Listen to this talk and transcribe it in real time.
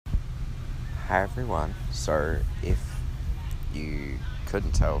Hi everyone. So, if you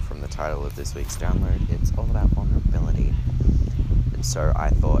couldn't tell from the title of this week's download, it's all about vulnerability. And so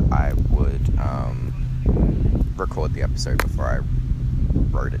I thought I would record the episode before I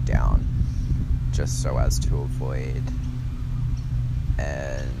wrote it down, just so as to avoid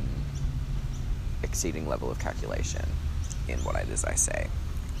an exceeding level of calculation in what it is I say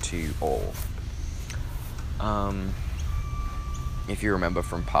to all. If you remember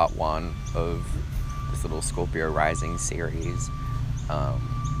from part 1 of this little Scorpio Rising series,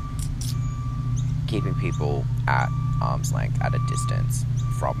 keeping people at arm's length, at a distance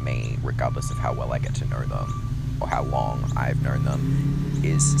from me, regardless of how well I get to know them or how long I've known them,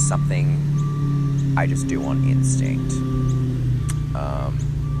 is something I just do on instinct.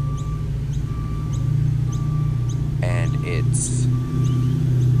 And it's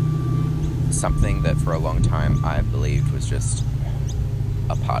something that for a long time I believed was just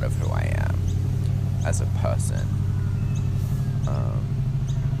a part of who I am as a person.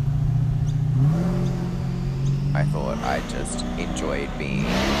 I thought I just enjoyed being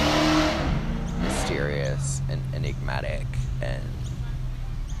mysterious and enigmatic and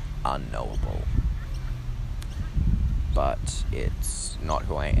unknowable. But it's not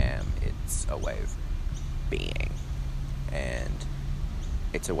who I am, it's a way of being. And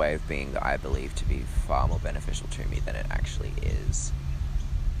it's a way of being that I believe to be far more beneficial to me than it actually is.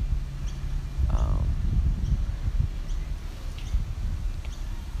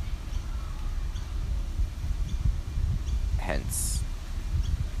 Hence,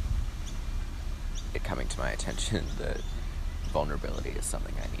 it coming to my attention that vulnerability is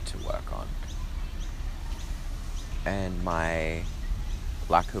something I need to work on. And my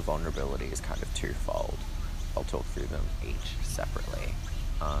lack of vulnerability is kind of twofold. I'll talk through them each separately.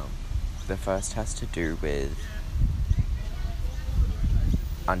 The first has to do with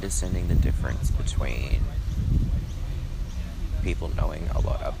understanding the difference between people knowing a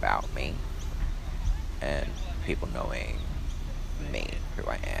lot about me and people knowing me, who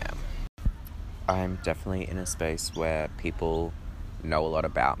I am. I'm definitely in a space where people know a lot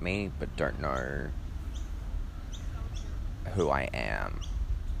about me but don't know who I am.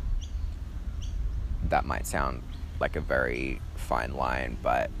 That might sound like a very fine line,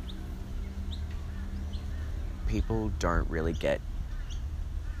 but people don't really get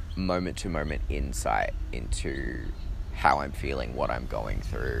moment-to-moment insight into how I'm feeling, what I'm going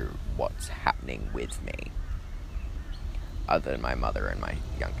through, what's happening with me, other than my mother and my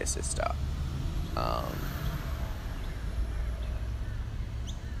younger sister.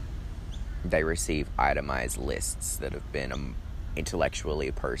 They receive itemized lists that have been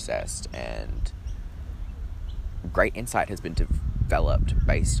intellectually processed, and great insight has been developed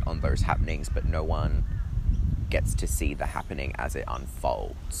based on those happenings, but no one gets to see the happening as it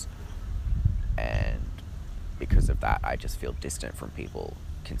unfolds. And because of that, I just feel distant from people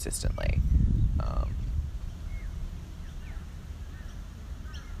consistently.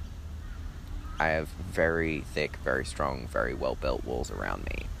 I have very thick, very strong, very well-built walls around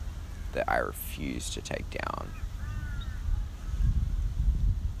me that I refuse to take down.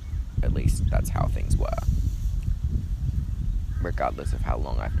 At least that's how things were. Regardless of how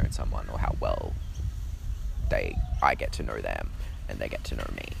long I've known someone or how well I get to know them and they get to know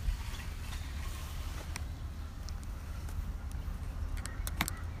me.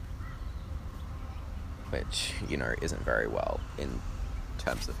 Which, isn't very well in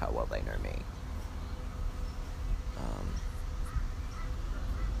terms of how well they know me.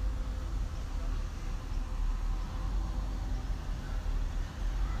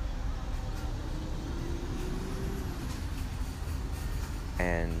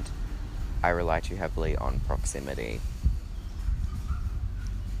 And I rely too heavily on proximity.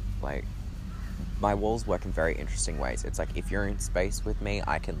 Like, my walls work in very interesting ways. It's like, if you're in space with me,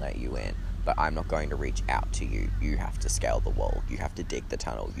 I can let you in, but I'm not going to reach out to you. You have to scale the wall. You have to dig the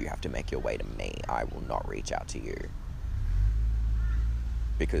tunnel. You have to make your way to me. I will not reach out to you.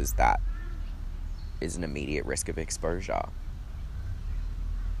 Because that is an immediate risk of exposure.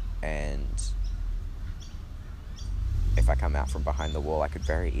 And if I come out from behind the wall, I could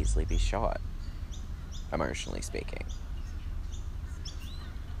very easily be shot, emotionally speaking.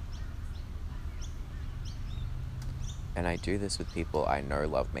 And I do this with people I know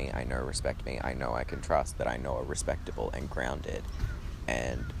love me, I know respect me, I know I can trust, that I know are respectable and grounded,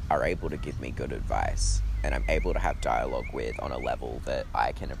 and are able to give me good advice, and I'm able to have dialogue with on a level that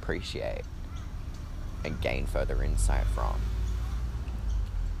I can appreciate and gain further insight from.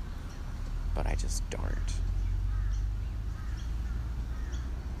 But I just don't.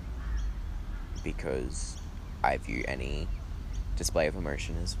 Because I view any display of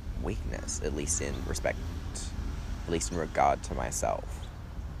emotion is weakness, at least in regard to myself.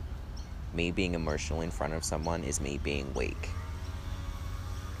 Me being emotional in front of someone is me being weak.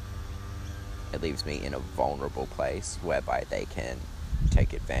 It leaves me in a vulnerable place whereby they can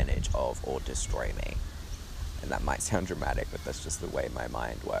take advantage of or destroy me. And that might sound dramatic, but that's just the way my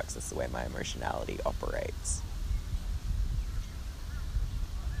mind works. That's the way my emotionality operates.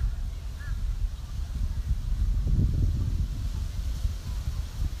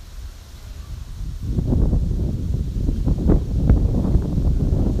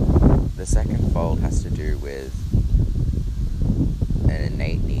 The second fold has to do with an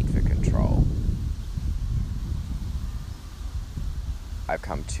innate need for control. I've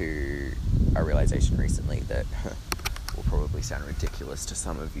come to a realization recently that will probably sound ridiculous to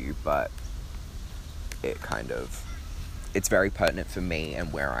some of you, but it's very pertinent for me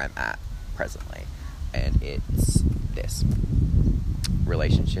and where I'm at presently. And it's this.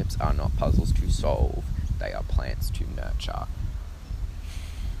 Relationships are not puzzles to solve, they are plants to nurture.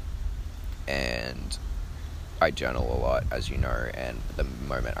 And I journal a lot, as you know, and the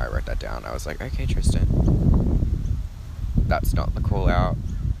moment I wrote that down, I was like, okay, Tristan, that's not the call out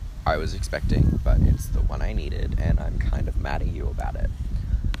I was expecting, but it's the one I needed, and I'm kind of mad at you about it.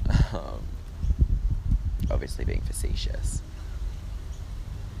 Obviously being facetious.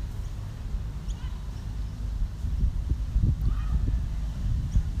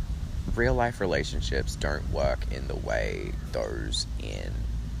 Real life relationships don't work in the way those in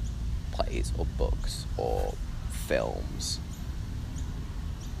plays or books or films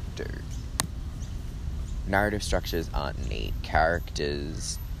do. Narrative structures aren't neat.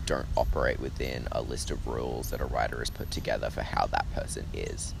 Characters don't operate within a list of rules that a writer has put together for how that person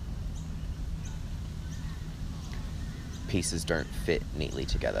is. Pieces don't fit neatly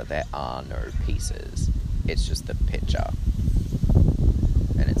together. There are no pieces. It's just the picture.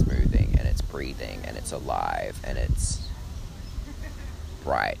 And it's moving, and it's breathing, and it's alive, and it's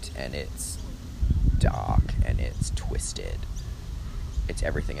bright, and it's dark, and it's twisted. It's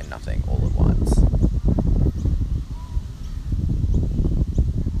everything and nothing all at once.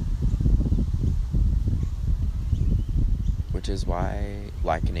 Which is why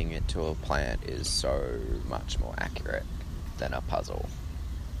likening it to a plant is so much more accurate than a puzzle.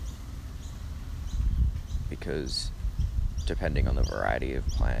 Because depending on the variety of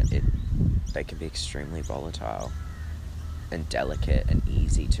plant, they can be extremely volatile and delicate and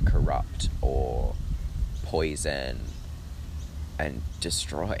easy to corrupt or poison and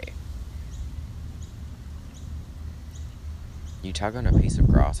destroy. You tug on a piece of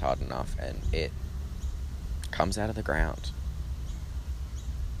grass hard enough and it comes out of the ground.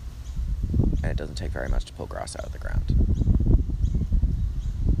 And it doesn't take very much to pull grass out of the ground.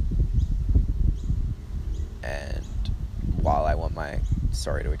 And while I want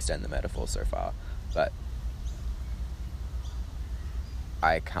sorry to extend the metaphor so far, but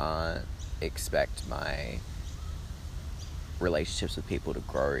I can't expect my relationships with people to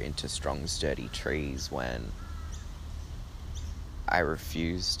grow into strong, sturdy trees when I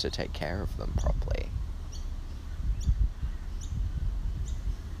refuse to take care of them properly.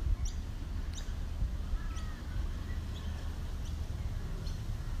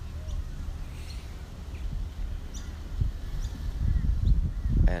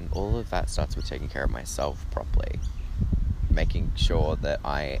 And all of that starts with taking care of myself properly. Making sure that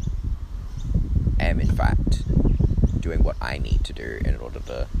I am, in fact, doing what I need to do in order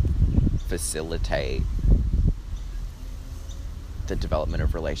to facilitate the development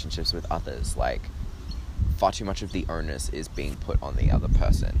of relationships with others. Like, far too much of the onus is being put on the other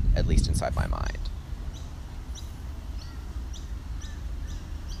person, at least inside my mind.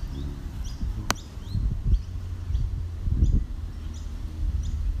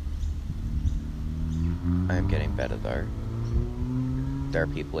 I am getting better though. There are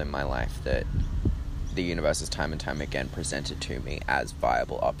people in my life that the universe has time and time again presented to me as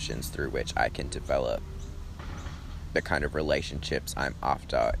viable options through which I can develop the kind of relationships I'm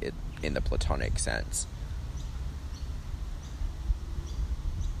after in the platonic sense.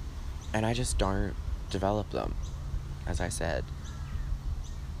 And I just don't develop them, as I said.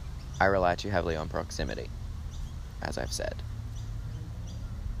 I rely too heavily on proximity, as I've said.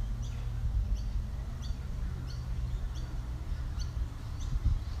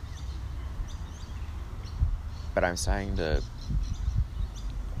 But I'm starting to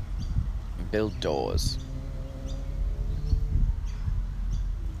build doors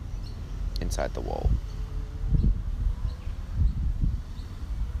inside the wall.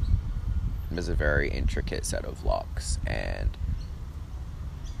 There's a very intricate set of locks and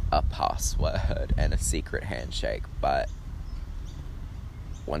a password and a secret handshake, but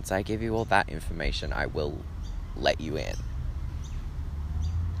once I give you all that information, I will let you in.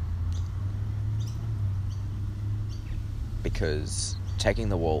 Because taking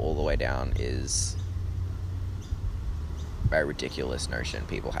the wall all the way down is a ridiculous notion.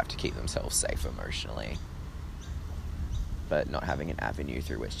 People have to keep themselves safe emotionally. But not having an avenue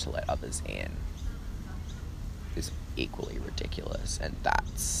through which to let others in is equally ridiculous. And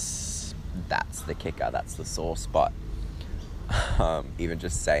that's the kicker. That's the sore spot. Even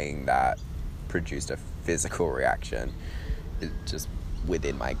just saying that produced a physical reaction. It just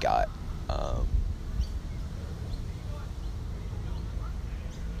within my gut.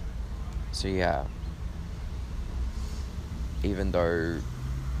 So yeah, even though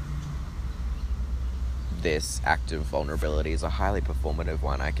this act of vulnerability is a highly performative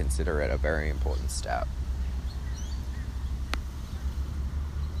one, I consider it a very important step.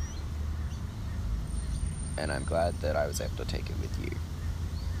 And I'm glad that I was able to take it with you.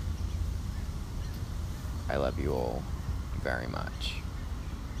 I love you all very much.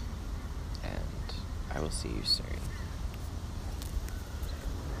 And I will see you soon.